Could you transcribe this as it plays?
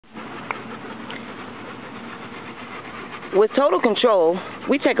with Total Control,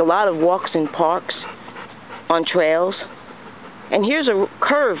 we take a lot of walks in parks, on trails, and here's a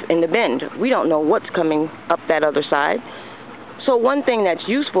curve in the bend. We don't know what's coming up that other side. So one thing that's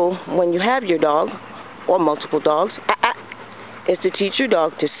useful when you have your dog, or multiple dogs, is to teach your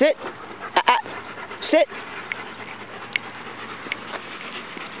dog to sit, sit,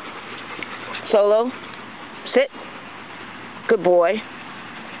 Solo, sit, good boy.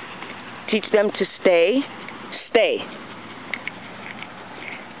 Teach them to stay, stay.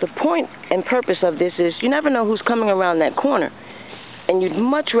 The point and purpose of this is you never know who's coming around that corner. And you'd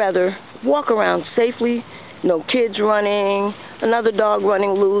much rather walk around safely, no kids running, another dog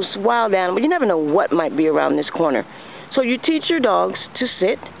running loose, wild animal. You never know what might be around this corner. So you teach your dogs to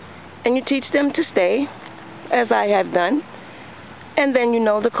sit, and you teach them to stay, as I have done. And then you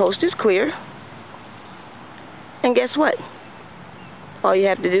know the coast is clear. And guess what? All you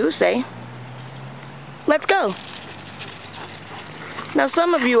have to do is say, let's go. Now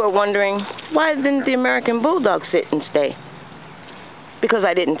some of you are wondering, why didn't the American Bulldog sit and stay? Because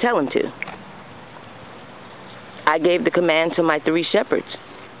I didn't tell him to. I gave the command to my 3 Shepherds.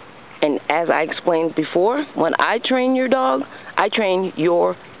 And as I explained before, when I train your dog, I train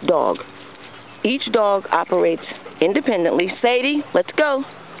your dog. Each dog operates independently. Sadie, let's go.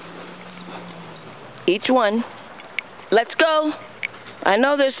 Each one, let's go. I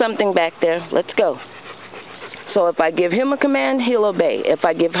know there's something back there. Let's go. So if I give him a command, he'll obey. If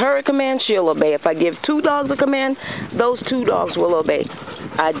I give her a command, she'll obey. If I give 2 dogs a command, those 2 dogs will obey.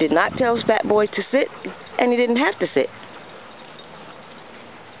 I did not tell Fat Boy to sit, and he didn't have to sit.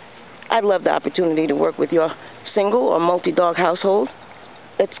 I'd love the opportunity to work with your single or multi-dog household.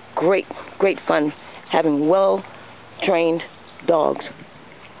 It's great, great fun having well-trained dogs.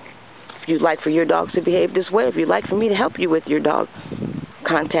 If you'd like for your dogs to behave this way, if you'd like for me to help you with your dog,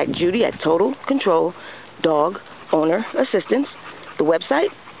 contact Judy at Total Control Dog Owner Assistance. The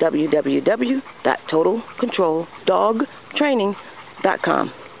website,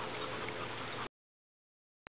 www.totalcontroldogtraining.com.